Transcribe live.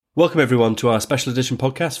Welcome everyone to our special edition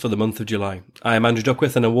podcast for the month of July. I am Andrew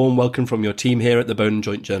Duckworth and a warm welcome from your team here at the Bone and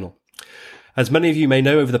Joint Journal. As many of you may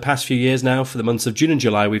know, over the past few years now, for the months of June and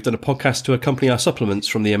July, we've done a podcast to accompany our supplements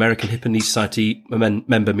from the American Hip and Knee Society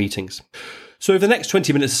member meetings. So over the next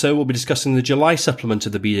 20 minutes or so, we'll be discussing the July supplement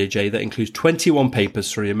of the BJJ that includes 21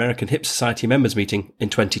 papers for the American Hip Society members meeting in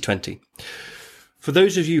 2020. For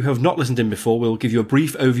those of you who have not listened in before, we'll give you a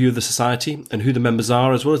brief overview of the Society and who the members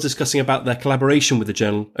are, as well as discussing about their collaboration with the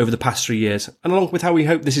journal over the past 3 years, and along with how we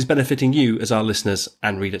hope this is benefiting you as our listeners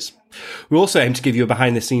and readers. We also aim to give you a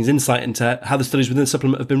behind-the-scenes insight into how the studies within the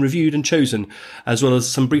supplement have been reviewed and chosen, as well as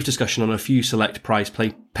some brief discussion on a few select prize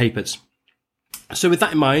papers. So with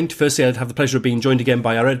that in mind, firstly, I'd have the pleasure of being joined again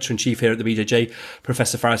by our Editor-in-Chief here at the BJJ,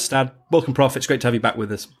 Professor Faraz Stad. Welcome, Prof. It's great to have you back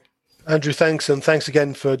with us. Andrew, thanks, and thanks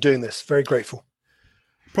again for doing this. Very grateful.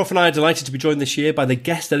 Prof and I are delighted to be joined this year by the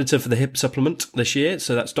guest editor for the Hip Supplement this year.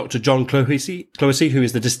 So that's Dr. John Clohessy, who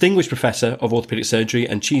is the Distinguished Professor of Orthopaedic Surgery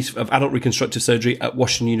and Chief of Adult Reconstructive Surgery at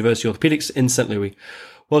Washington University Orthopaedics in St. Louis.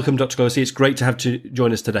 Welcome, Dr. Clohessy. It's great to have you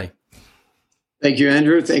join us today. Thank you,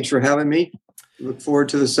 Andrew. Thanks for having me. Look forward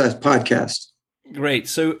to this podcast. Great.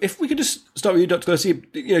 So if we could just start with you, Dr.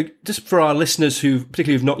 Clohessy, just for our listeners who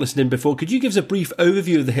particularly have not listened in before, could you give us a brief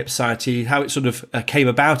overview of the Hip Society, how it sort of came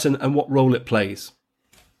about and what role it plays?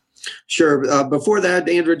 Sure. Before that,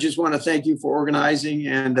 Andrew, just want to thank you for organizing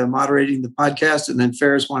and moderating the podcast. And then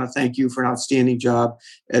Faraz, want to thank you for an outstanding job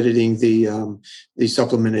editing the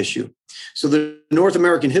supplement issue. So the North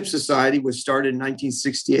American Hip Society was started in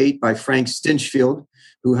 1968 by Frank Stinchfield,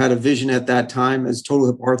 who had a vision at that time as total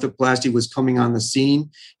hip arthroplasty was coming on the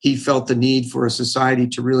scene. He felt the need for a society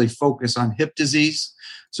to really focus on hip disease.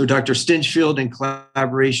 So Dr. Stinchfield, in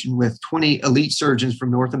collaboration with 20 elite surgeons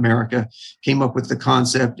from North America, came up with the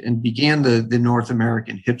concept and began the North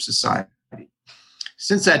American Hip Society.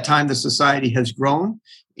 Since that time, the society has grown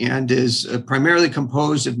and is primarily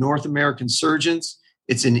composed of North American surgeons.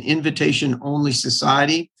 It's an invitation-only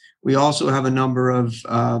society. We also have a number of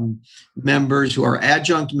members who are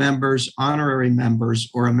adjunct members, honorary members,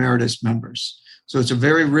 or emeritus members. So it's a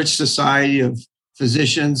very rich society of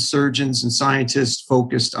physicians, surgeons, and scientists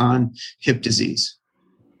focused on hip disease.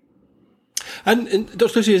 And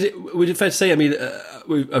Dr. Clohessy, would it fair to say, I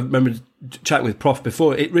remember chatting with Prof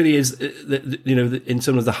before, it really is, in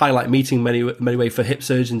some of the highlight meeting many way for hip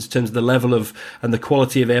surgeons in terms of the level of and the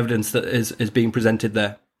quality of evidence that is being presented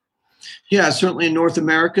there? Yeah, certainly in North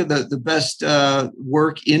America, the best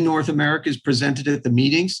work in North America is presented at the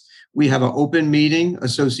meetings. We have an open meeting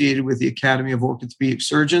associated with the Academy of Orthopedic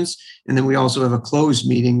Surgeons, and then we also have a closed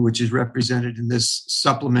meeting, which is represented in this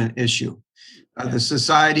supplement issue. The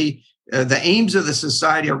society, the aims of the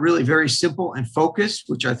society are really very simple and focused,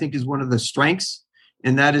 which I think is one of the strengths,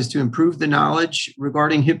 and that is to improve the knowledge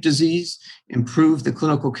regarding hip disease, improve the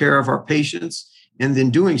clinical care of our patients, and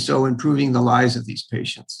in doing so, improving the lives of these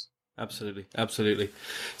patients. Absolutely.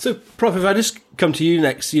 So, Prof, if I just come to you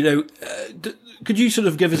next, could you sort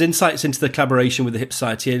of give us insights into the collaboration with the Hip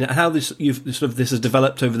Society and how this has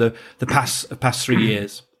developed over the past 3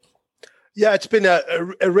 years? Yeah, it's been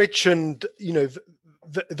a rich and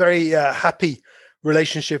very happy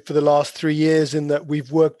relationship for the last 3 years in that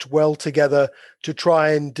we've worked well together to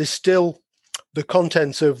try and distill the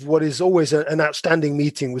contents of what is always an outstanding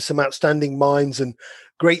meeting with some outstanding minds and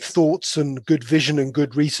great thoughts and good vision and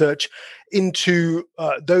good research into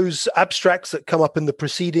those abstracts that come up in the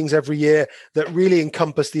proceedings every year that really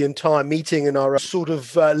encompass the entire meeting and are a sort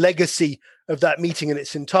of legacy of that meeting in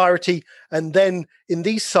its entirety. And then in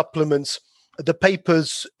these supplements, the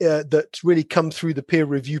papers that really come through the peer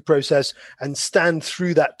review process and stand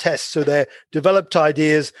through that test. So they're developed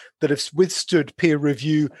ideas that have withstood peer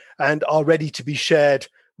review and are ready to be shared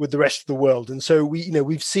with the rest of the world. And so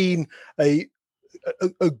we've seen a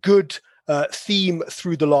good theme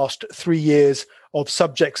through the last 3 years of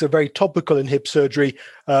subjects that are very topical in hip surgery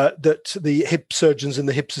that the hip surgeons and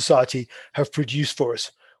the Hip Society have produced for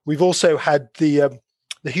us. We've also had the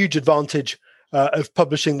huge advantage of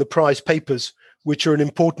publishing the prize papers, which are an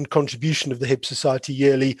important contribution of the Hip Society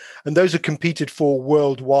yearly, and those are competed for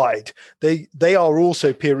worldwide. They are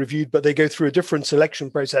also peer-reviewed, but they go through a different selection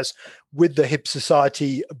process with the Hip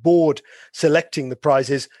Society board selecting the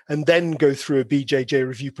prizes and then go through a BJJ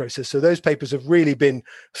review process. So those papers have really been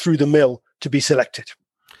through the mill to be selected.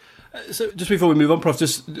 So just before we move on, Prof,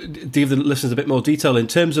 just to give the listeners a bit more detail in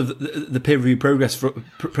terms of the peer review process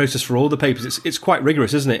for all the papers. It's quite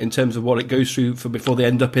rigorous, isn't it, in terms of what it goes through before they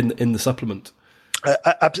end up in the supplement?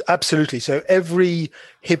 Absolutely. So every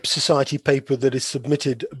Hip Society paper that is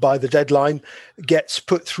submitted by the deadline gets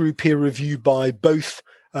put through peer review by both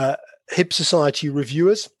Hip Society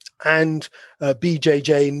reviewers and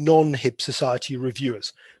BJJ non-Hip Society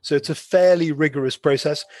reviewers. So it's a fairly rigorous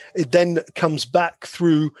process. It then comes back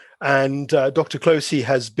through, and Dr. Closey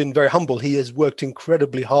has been very humble. He has worked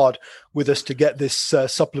incredibly hard with us to get this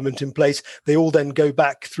supplement in place. They all then go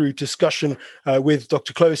back through discussion with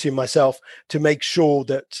Dr. Closey and myself to make sure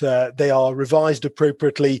that they are revised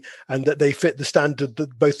appropriately and that they fit the standard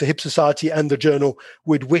that both the Hip Society and the journal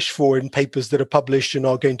would wish for in papers that are published and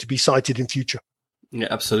are going to be cited in future. Yeah,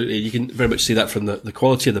 absolutely. You can very much see that from the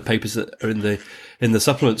quality of the papers that are in the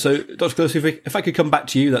supplement. So, Dr. Closey, if I could come back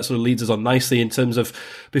to you, that sort of leads us on nicely in terms of,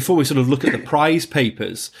 before we sort of look at the prize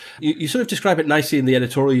papers, you sort of describe it nicely in the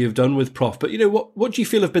editorial you've done with Prof. But, what do you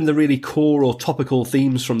feel have been the really core or topical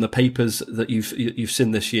themes from the papers that you've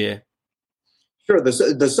seen this year? Sure.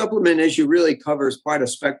 The supplement issue really covers quite a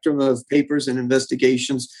spectrum of papers and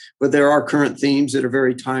investigations, but there are current themes that are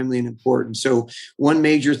very timely and important. So one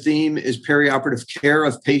major theme is perioperative care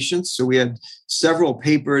of patients. So we had several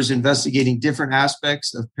papers investigating different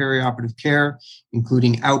aspects of perioperative care,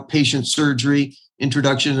 including outpatient surgery,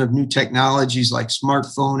 introduction of new technologies like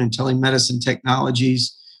smartphone and telemedicine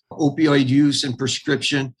technologies, opioid use and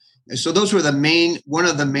prescription. So those were one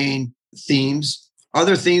of the main themes.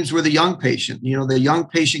 Other themes were the young patient. The young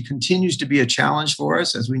patient continues to be a challenge for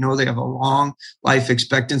us. As we know, they have a long life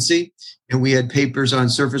expectancy. And we had papers on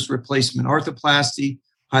surface replacement arthroplasty,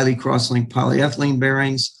 highly cross-linked polyethylene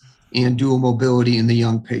bearings, and dual mobility in the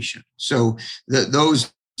young patient. So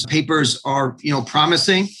those papers are,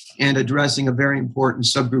 promising and addressing a very important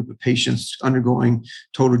subgroup of patients undergoing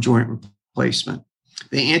total joint replacement.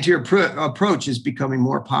 The anterior approach is becoming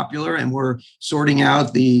more popular, and we're sorting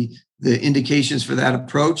out the indications for that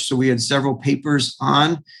approach. So we had several papers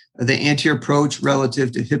on the anterior approach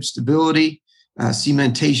relative to hip stability,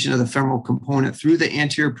 cementation of the femoral component through the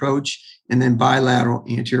anterior approach, and then bilateral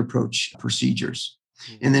anterior approach procedures.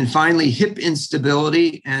 And then finally, hip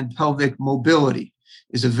instability and pelvic mobility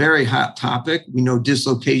is a very hot topic. We know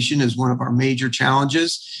dislocation is one of our major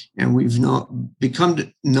challenges, and we've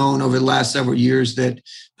become known over the last several years that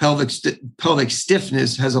pelvic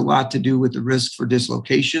stiffness has a lot to do with the risk for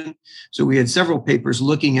dislocation. So we had several papers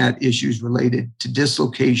looking at issues related to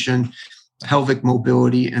dislocation, pelvic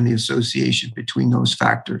mobility, and the association between those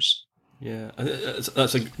factors. Yeah,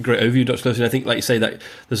 that's a great overview, Dr. Closey. I think, like you say, that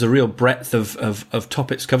there's a real breadth of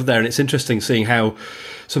topics covered there, and it's interesting seeing how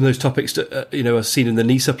some of those topics, are seen in the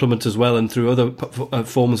knee supplement as well, and through other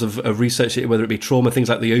forms of research, whether it be trauma, things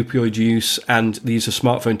like the opioid use and the use of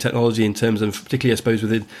smartphone technology in terms of, particularly, I suppose,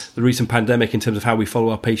 within the recent pandemic, in terms of how we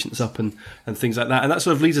follow our patients up and things like that. And that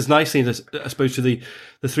sort of leads us nicely, I suppose, to the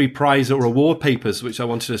three prize or award papers, which I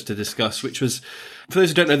wanted us to discuss, which was, for those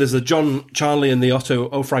who don't know, there's the John Charnley and the Otto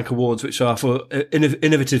Ofrank Awards, which are for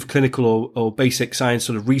innovative clinical or basic science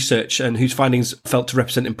sort of research, and whose findings felt to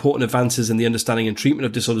represent important advances in the understanding and treatment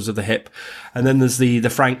of disorders of the hip. And then there's the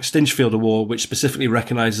Frank Stinchfield Award, which specifically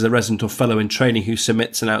recognises a resident or fellow in training who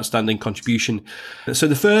submits an outstanding contribution. So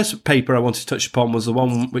the first paper I wanted to touch upon was the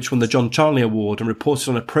one which won the John Charnley Award and reported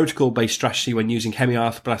on a protocol-based strategy when using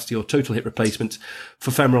hemiarthroplasty or total hip replacement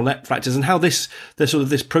for femoral neck fractures, and how this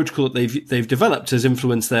protocol that they've developed has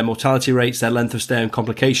influenced their mortality rates, their length of stay and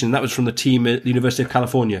complication. And that was from the team at the University of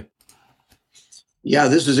California. Yeah,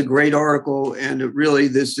 this is a great article, and really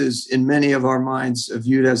this is, in many of our minds,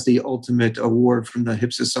 viewed as the ultimate award from the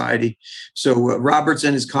Hip Society. So Roberts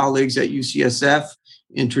and his colleagues at UCSF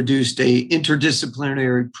introduced a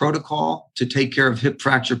interdisciplinary protocol to take care of hip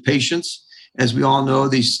fracture patients. As we all know,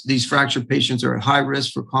 these fracture patients are at high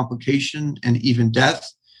risk for complication and even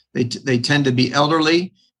death. They tend to be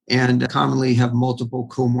elderly and commonly have multiple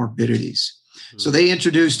comorbidities. So they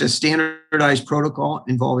introduced a standardized protocol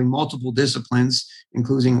involving multiple disciplines,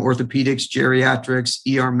 including orthopedics, geriatrics,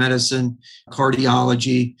 ER medicine,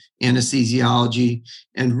 cardiology, anesthesiology,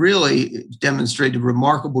 and really demonstrated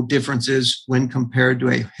remarkable differences when compared to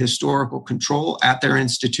a historical control at their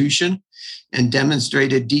institution, and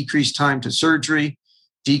demonstrated decreased time to surgery,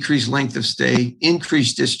 decreased length of stay,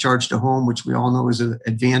 increased discharge to home, which we all know is an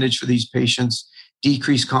advantage for these patients,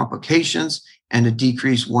 decreased complications, and a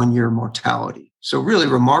decreased 1-year mortality. So really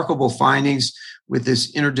remarkable findings with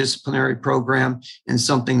this interdisciplinary program, and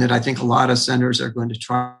something that I think a lot of centers are going to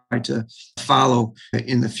try to follow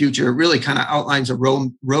in the future. It really kind of outlines a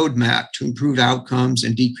roadmap to improve outcomes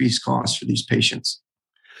and decrease costs for these patients.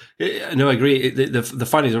 No, I agree. The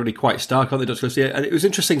findings are really quite stark, aren't they, Dr. Closey? And it was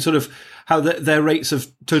interesting sort of how their rates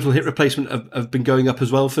of total hip replacement have been going up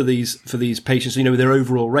as well for these patients, their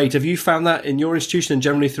overall rate. Have you found that in your institution and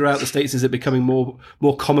generally throughout the States? Is it becoming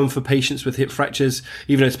more common for patients with hip fractures,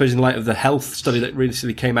 even I suppose in light of the health study that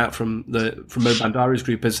recently came out from Mo Bandari's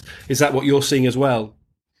group? Is that what you're seeing as well?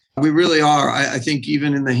 We really are. I think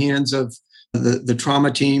even in the hands of the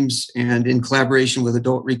trauma teams and in collaboration with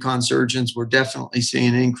adult recon surgeons, we're definitely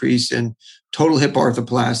seeing an increase in total hip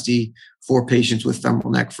arthroplasty for patients with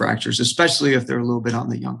femoral neck fractures, especially if they're a little bit on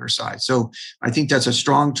the younger side. So I think that's a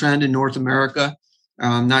strong trend in North America.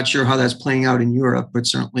 I'm not sure how that's playing out in Europe, but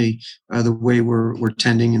certainly the way we're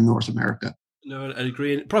tending in North America. No, I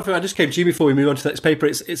agree. And Prof, I just came to you before we move on to the next paper.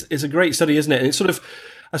 It's a great study, isn't it? And it sort of,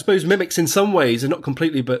 I suppose, mimics in some ways, and not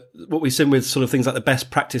completely, but what we've seen with sort of things like the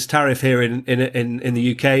best practice tariff here in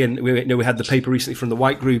the UK. And we had the paper recently from the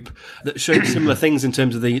White Group that showed similar things in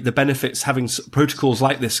terms of the benefits having protocols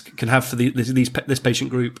like this can have for this patient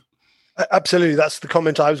group. Absolutely. That's the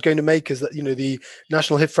comment I was going to make, is that, the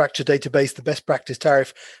National Hip Fracture Database, the best practice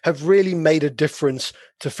tariff, have really made a difference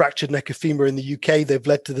to fractured neck of femur in the UK. They've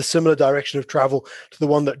led to the similar direction of travel to the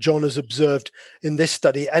one that John has observed in this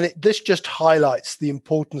study. And this just highlights the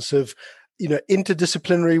importance of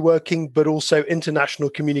interdisciplinary working, but also international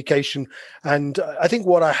communication. And I think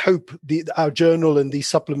what I hope our journal and these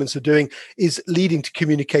supplements are doing is leading to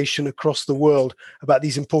communication across the world about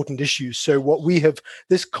these important issues. So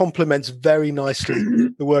this complements very nicely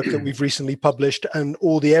the work that we've recently published and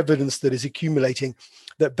all the evidence that is accumulating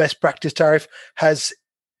that best practice tariff has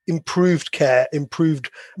improved care, improved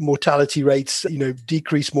mortality rates,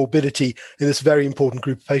 decreased morbidity in this very important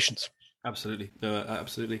group of patients. Absolutely. No,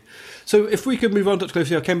 absolutely. So if we could move on, Dr.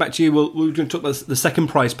 Clifford, I came back to you. We're going to talk about the second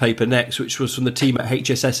prize paper next, which was from the team at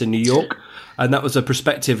HSS in New York. And that was a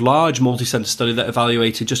prospective large multi-center study that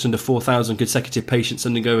evaluated just under 4,000 consecutive patients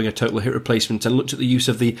undergoing a total hip replacement and looked at the use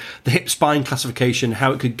of the hip spine classification,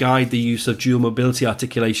 how it could guide the use of dual mobility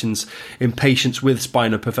articulations in patients with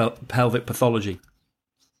spinopelvic pathology.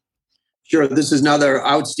 Sure. This is another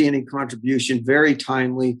outstanding contribution, very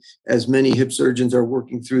timely, as many hip surgeons are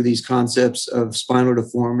working through these concepts of spinal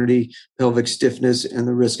deformity, pelvic stiffness, and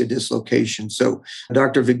the risk of dislocation. So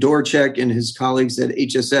Dr. Vigdorchak and his colleagues at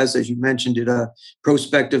HSS, as you mentioned, did a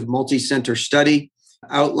prospective multi-center study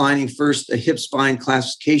outlining first a hip spine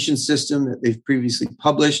classification system that they've previously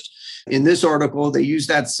published. In this article, they used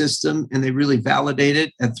that system and they really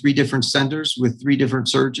validated at 3 different centers with 3 different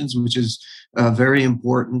surgeons, which is very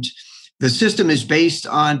important. The system is based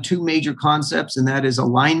on 2 major concepts, and that is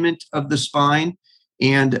alignment of the spine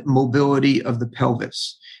and mobility of the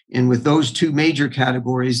pelvis. And with those 2 major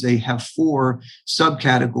categories, they have 4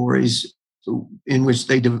 subcategories in which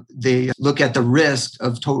they look at the risk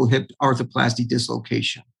of total hip arthroplasty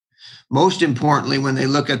dislocation. Most importantly, when they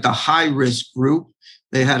look at the high-risk group,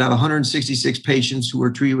 they had 166 patients who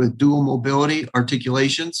were treated with dual mobility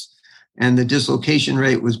articulations, and the dislocation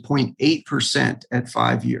rate was 0.8% at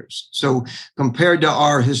 5 years. So compared to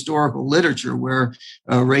our historical literature, where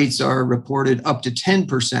rates are reported up to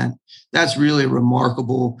 10%, that's really a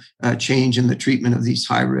remarkable change in the treatment of these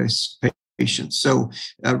high-risk patients. So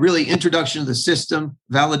really introduction of the system,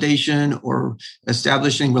 validation or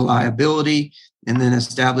establishing reliability, and then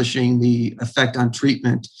establishing the effect on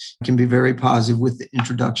treatment can be very positive with the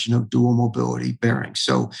introduction of dual mobility bearings.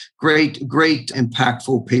 So great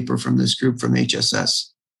impactful paper from this group from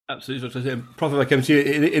HSS. Absolutely. Prof, if I come to you,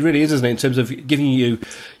 it really is, isn't it, in terms of giving you,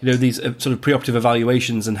 these sort of preoperative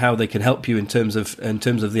evaluations and how they can help you in terms of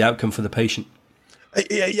the outcome for the patient.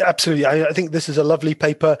 Yeah, absolutely. I think this is a lovely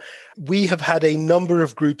paper. We have had a number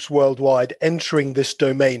of groups worldwide entering this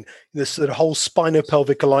domain, this sort of whole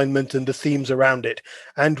spinopelvic alignment and the themes around it.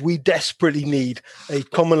 And we desperately need a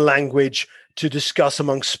common language to discuss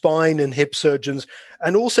among spine and hip surgeons,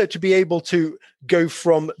 and also to be able to go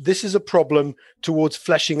from this is a problem towards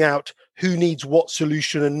fleshing out who needs what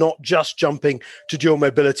solution and not just jumping to dual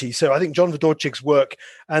mobility. So I think John Vigdorchak's work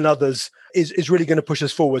and others is really going to push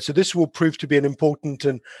us forward. So this will prove to be an important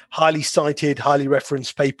and highly cited, highly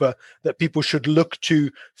referenced paper that people should look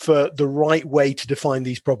to for the right way to define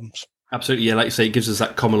these problems. Absolutely, yeah. Like you say, it gives us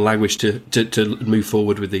that common language to move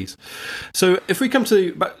forward with these. So if we come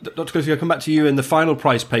to, Dr. Clifford, I'll come back to you in the final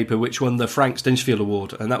prize paper, which won the Frank Stinchfield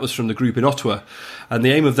Award, and that was from the group in Ottawa. And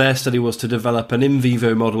the aim of their study was to develop an in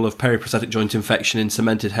vivo model of periprosthetic joint infection in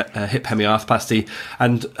cemented hip hemiarthroplasty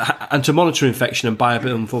and to monitor infection and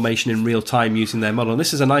biofilm formation in real time using their model. And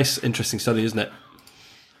this is a nice, interesting study, isn't it?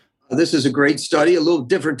 This is a great study, a little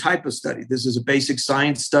different type of study. This is a basic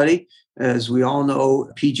science study. As we all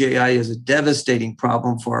know, PJI is a devastating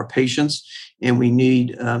problem for our patients, and we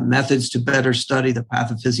need methods to better study the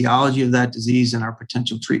pathophysiology of that disease and our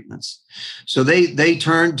potential treatments. So they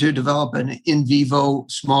turned to develop an in vivo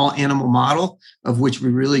small animal model, of which we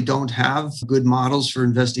really don't have good models for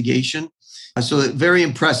investigation. So very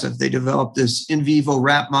impressive. They developed this in vivo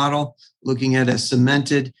rat model looking at a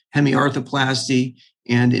cemented hemiarthroplasty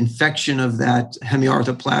and infection of that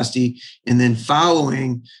hemiarthroplasty, and then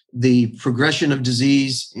following the progression of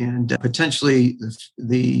disease and potentially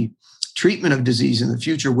the treatment of disease in the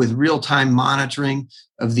future with real-time monitoring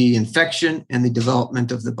of the infection and the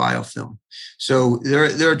development of the biofilm. So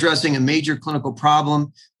they're addressing a major clinical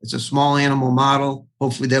problem. It's a small animal model.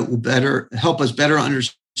 Hopefully that will help us better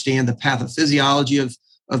understand the pathophysiology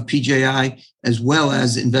of PJI, as well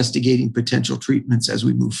as investigating potential treatments as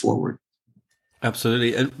we move forward.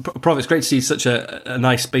 Absolutely. And Prof, it's great to see such a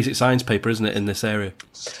nice basic science paper, isn't it, in this area?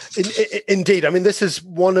 Indeed. I mean, this is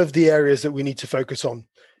one of the areas that we need to focus on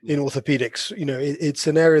in orthopedics. It's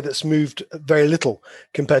an area that's moved very little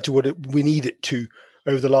compared to what we need it to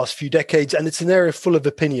over the last few decades. And it's an area full of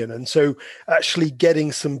opinion. And so actually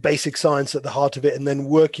getting some basic science at the heart of it and then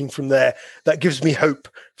working from there, that gives me hope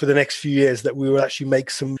for the next few years that we will actually make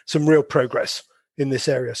some real progress in this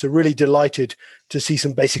area. So really delighted to see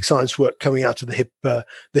some basic science work coming out of the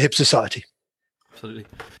Hip Society. Absolutely.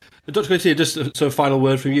 Dr. Garcia, just a sort of final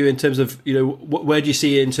word from you in terms of, where do you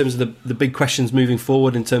see in terms of the big questions moving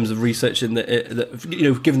forward in terms of research and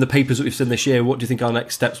given the papers that we've seen this year, what do you think our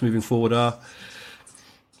next steps moving forward are?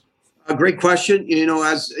 A great question.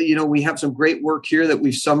 As we have some great work here that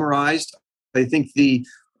we've summarized. I think the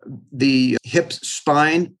hip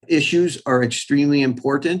spine issues are extremely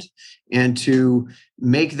important, and to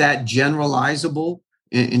make that generalizable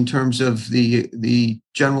in terms of the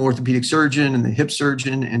general orthopedic surgeon and the hip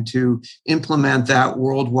surgeon, and to implement that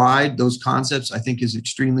worldwide, those concepts, I think, is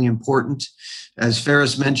extremely important. As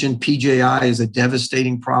Ferris mentioned, PJI is a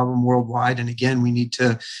devastating problem worldwide. And again, we need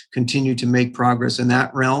to continue to make progress in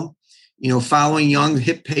that realm. Following young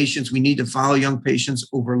hip patients, we need to follow young patients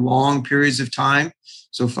over long periods of time.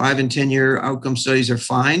 So 5 and 10-year outcome studies are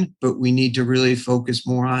fine, but we need to really focus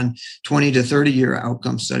more on 20 to 30-year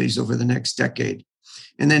outcome studies over the next decade.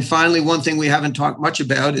 And then finally, one thing we haven't talked much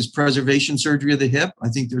about is preservation surgery of the hip. I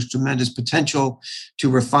think there's tremendous potential to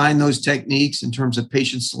refine those techniques in terms of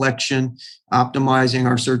patient selection, optimizing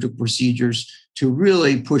our surgical procedures to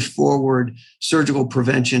really push forward surgical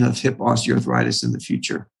prevention of hip osteoarthritis in the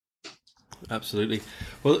future. Absolutely.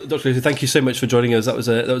 Well, Dr. Garcia, thank you so much for joining us. That was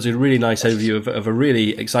a really nice overview of a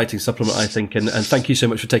really exciting supplement, I think. And thank you so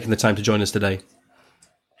much for taking the time to join us today.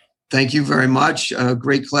 Thank you very much.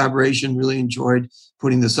 Great collaboration. Really enjoyed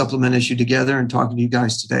putting the supplement issue together and talking to you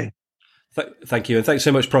guys today. Thank you. And thanks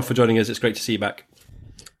so much, Prof, for joining us. It's great to see you back.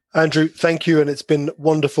 Andrew, thank you. And it's been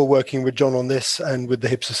wonderful working with John on this and with the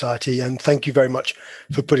Hip Society. And thank you very much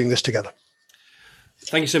for putting this together.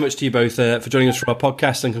 Thank you so much to you both for joining us for our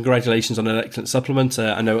podcast, and congratulations on an excellent supplement.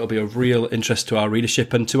 I know it'll be of real interest to our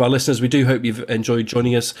readership and to our listeners. We do hope you've enjoyed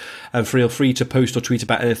joining us, and feel free to post or tweet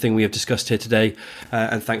about anything we have discussed here today.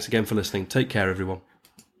 And thanks again for listening. Take care, everyone.